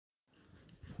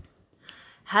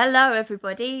Hello,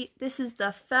 everybody. This is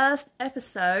the first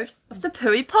episode of the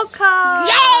Pooey Podcast.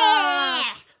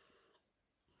 Yes!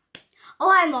 Oh,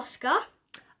 I'm Oscar.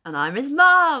 And I'm his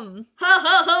mum.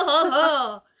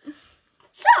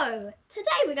 So,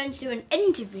 today we're going to do an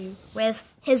interview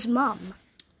with his mum.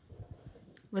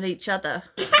 With each other,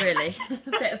 really.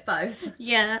 A bit of both.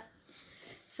 Yeah.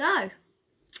 So,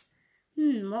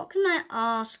 what can I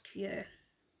ask you?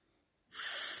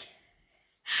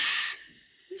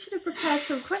 You should have prepared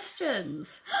some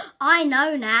questions. I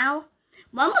know now.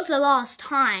 When was the last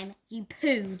time you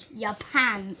pooed your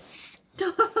pants?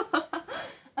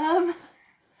 I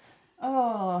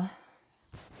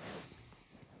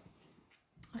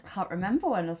can't remember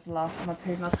when was the last time I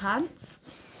pooed my pants.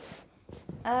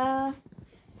 I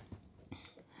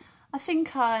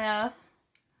think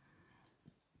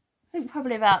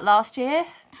probably about last year.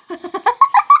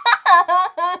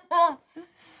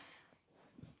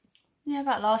 Yeah,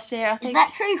 about last year, I think. Is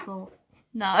that truthful?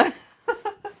 No.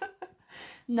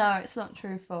 No, it's not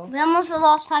truthful. When was the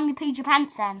last time you pooed your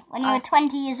pants then? When you were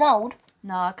 20 years old?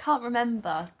 No, I can't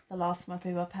remember the last time I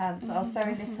pooed my pants. I was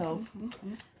very little.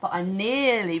 But I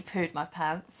nearly pooed my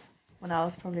pants when I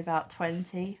was probably about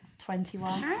 20,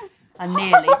 21. I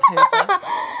nearly pooed them.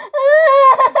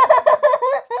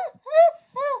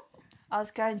 I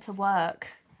was going to work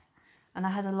and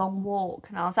I had a long walk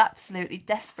and I was absolutely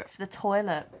desperate for the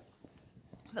toilet.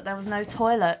 But there was no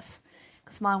toilets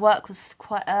because my work was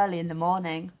quite early in the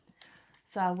morning.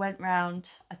 So I went round,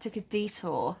 I took a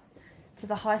detour to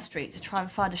the high street to try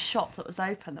and find a shop that was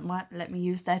open that might let me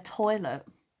use their toilet.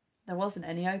 There wasn't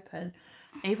any open.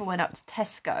 I even went up to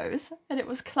Tesco's and it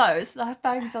was closed and I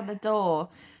banged on the door.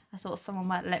 I thought someone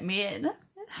might let me in.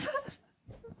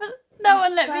 But no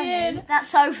one let me in. That's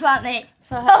so funny.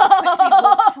 So I had to quickly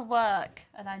walk to work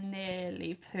and I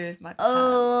nearly pooed my pants.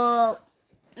 Oh,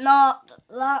 not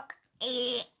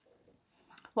lucky.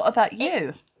 What about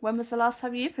you? When was the last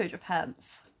time you pooed your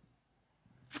pants?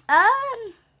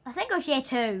 I think it was year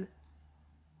 2.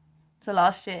 So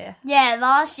last year? Yeah,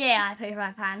 last year I pooed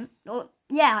my pants. Oh,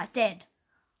 yeah, I did.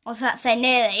 I was about to say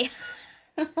nearly.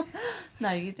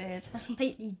 No, you did. I was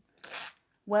completely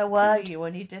Where were you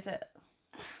when you did it?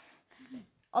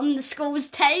 on the school's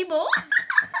table.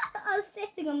 I was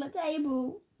sitting on the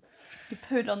table. You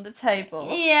pooed on the table?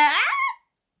 Yeah.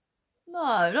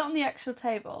 No, not on the actual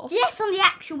table. Yes, on the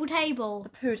actual table. The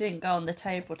poo didn't go on the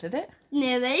table, did it?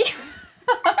 Nearly.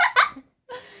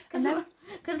 Because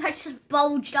I just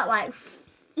bulged up like...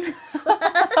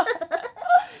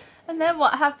 And then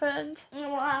what happened? And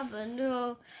what happened?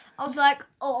 I was like,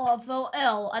 I felt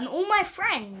ill. And all my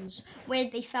friends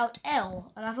weirdly felt ill.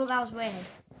 And I thought that was weird.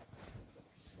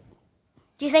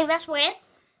 Do you think that's weird?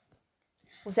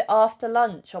 Was it after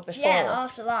lunch or before? Yeah,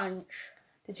 after lunch.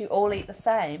 Did you all eat the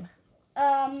same?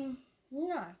 No.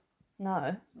 No?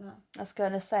 No. I was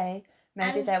going to say,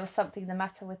 maybe there was something the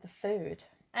matter with the food.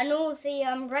 And all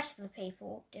the rest of the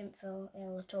people didn't feel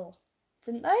ill at all.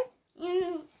 Didn't they?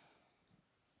 Mm.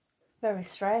 Very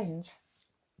strange.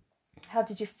 How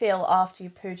did you feel after you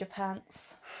pooed your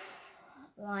pants?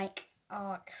 Like,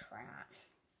 oh crap.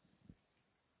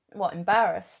 What,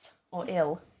 embarrassed or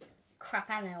ill? Crap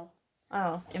and ill.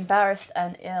 Oh, embarrassed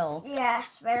and ill.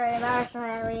 Yes, very embarrassing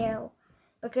and very ill.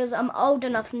 Because I'm old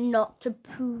enough not to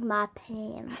poo my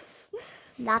pants.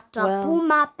 Not to poo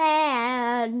my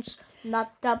pants.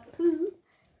 Not to poo.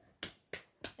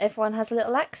 Everyone has a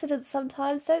little accident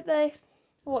sometimes, don't they?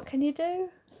 What can you do?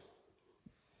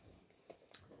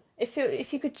 If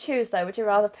you could choose, though, would you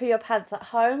rather poo your pants at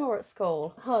home or at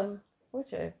school? Home.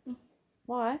 Would you?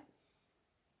 Why?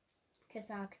 Because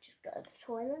now I could just go to the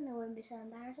toilet and it wouldn't be so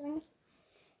embarrassing.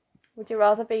 Would you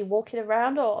rather be walking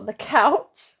around or on the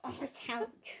couch? On the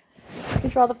couch.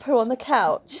 Would you rather poo on the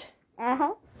couch?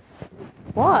 Uh-huh.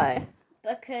 Why?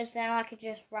 Because then I could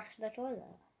just rush to the toilet.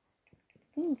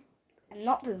 And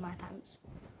not poo my pants.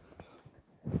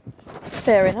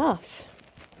 Fair enough.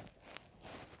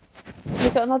 You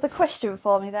got another question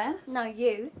for me then? No,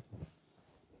 you.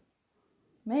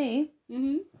 Me?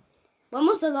 Mm-hmm. When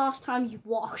was the last time you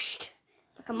washed?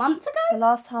 Like a month ago? The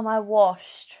last time I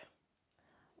washed.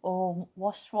 Or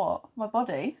washed what? My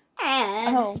body?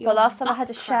 And the last time I had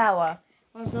a shower.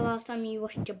 When was the last time you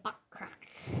washed your butt crack?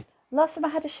 Last time I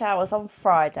had a shower was on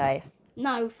Friday.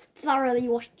 No, thoroughly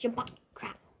washed your butt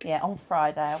crack. Yeah, on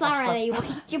Friday. Thoroughly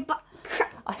washed your butt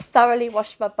crack. I thoroughly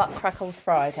washed my butt crack on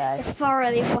Friday. You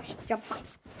thoroughly washed your butt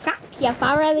crack. You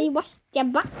thoroughly washed your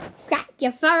butt crack.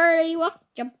 You thoroughly washed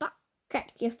your butt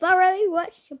crack. You thoroughly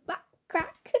washed your butt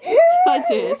crack. I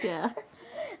did, yeah.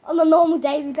 On a normal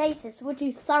daily basis, would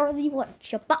you thoroughly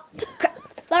wash your butt crack?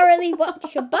 Thoroughly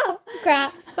wash your butt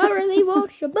crack. Thoroughly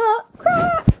wash your butt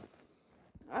crack.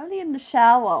 Only in the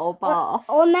shower or bath.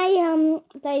 On a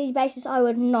daily basis, I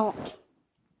would not.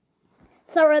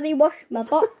 Thoroughly wash my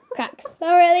butt crack.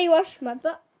 Thoroughly wash my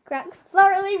butt crack.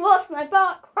 Thoroughly wash my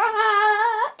butt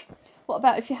crack. What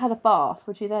about if you had a bath?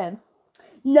 Would you then?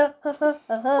 No.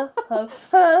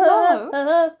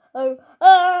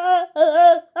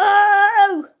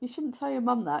 You shouldn't tell your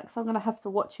mum that, because I'm going to have to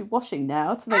watch you washing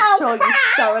now to make Oh, sure you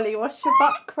thoroughly wash your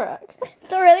butt crack.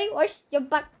 Thoroughly wash your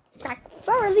butt crack.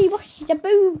 Thoroughly wash your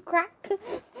boob crack.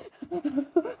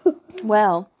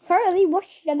 Well, Thoroughly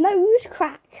wash your nose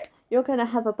crack. you're going to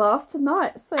have a bath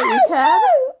tonight, so you can.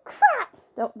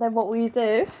 Crack. Then what will you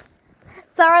do?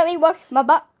 Thoroughly wash my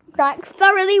butt crack.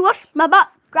 Thoroughly wash my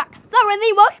butt crack.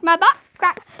 Thoroughly wash my butt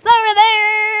crack.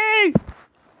 Thoroughly.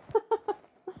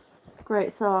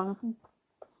 Great song.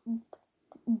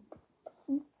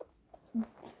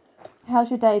 How's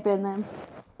your day been then?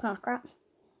 Oh, crap.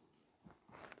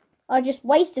 I just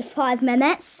wasted 5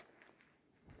 minutes.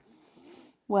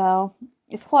 Well,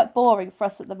 it's quite boring for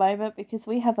us at the moment because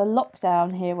we have a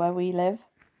lockdown here where we live.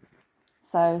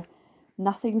 So,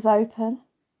 nothing's open.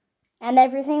 And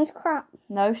everything's crap.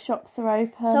 No shops are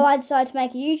open. So I decided to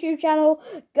make a YouTube channel.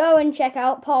 Go and check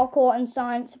out Parkour and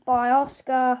Science by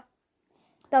Oscar.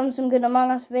 Done some good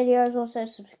Among Us videos. Also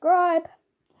subscribe.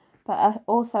 But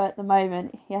also at the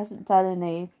moment, he hasn't done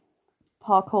any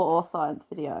parkour or science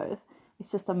videos.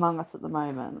 It's just Among Us at the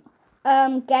moment.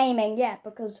 Gaming, yeah,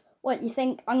 because what, you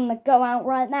think I'm going to go out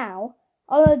right now?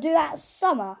 I'm going to do that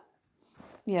summer.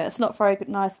 Yeah, it's not very good,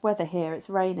 nice weather here. It's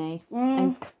rainy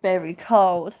and very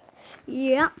cold.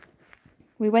 Yeah.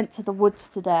 We went to the woods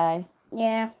today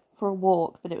Yeah. for a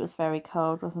walk, but it was very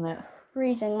cold, wasn't it?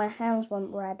 Freezing, my hands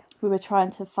went red. We were trying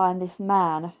to find this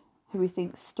man who we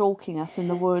think's stalking us in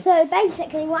the woods. So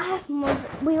basically what happened was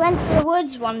we went to the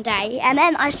woods one day and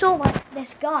then I saw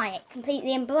this guy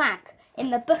completely in black in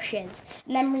the bushes,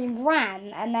 and then we ran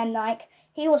and then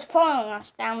he was following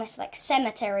us down this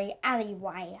cemetery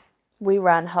alleyway. We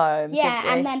ran home. Yeah,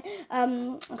 didn't we? and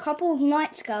then a couple of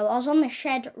nights ago I was on the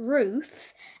shed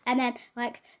roof and then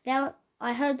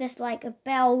I heard this a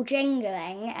bell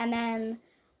jingling and then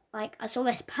I saw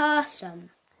this person.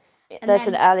 There's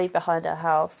an alley behind our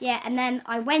house. Yeah, and then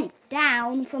I went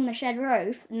down from the shed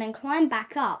roof and then climbed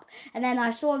back up. And then I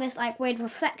saw this weird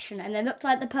reflection and it looked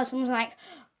like the person was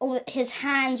all his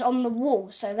hands on the wall.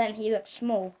 So then he looked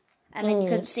small and then you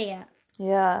couldn't see it.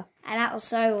 Yeah. And that was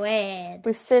so weird.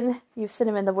 You've seen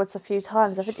him in the woods a few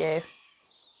times, haven't you?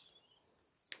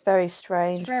 Very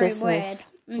strange It's very business.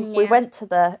 weird. We Yeah. went to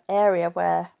the area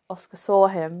where Oscar saw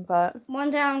him, but One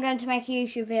day I'm going to make a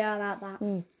YouTube video about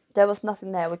that. there was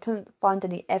nothing there. We couldn't find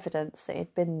any evidence that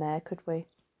he'd been there, could we?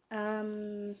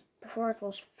 Before it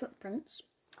was footprints.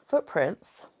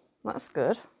 Footprints? That's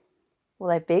good. Were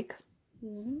they big?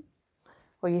 Mm-hmm.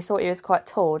 Well, you thought he was quite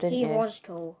tall, didn't He you? was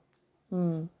tall.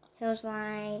 Hmm. He was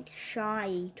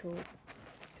shy tall.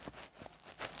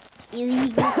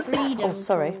 Illegal freedom. Oh,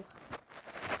 sorry.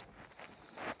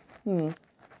 Tall.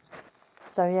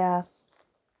 So, yeah.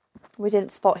 We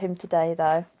didn't spot him today,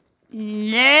 though.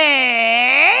 No.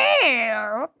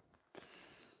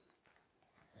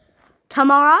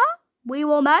 Tomorrow we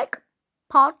will make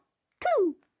part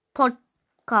 2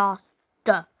 podcast.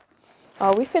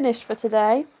 Oh, we finished for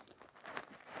today.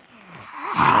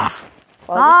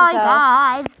 Well, Bye,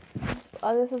 guys.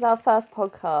 This is our first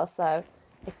podcast, so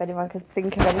if anyone can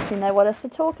think of anything they want us to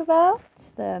talk about,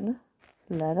 then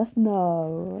let us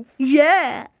know.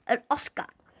 Yeah, an Oscar.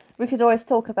 We could always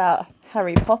talk about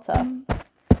Harry Potter.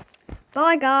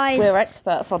 Bye, guys. We're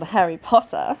experts on Harry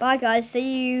Potter. Bye, guys.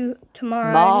 See you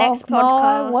tomorrow. Mark Next my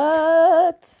podcast.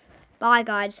 words. Bye,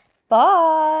 guys.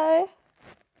 Bye.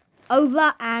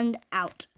 Over and out.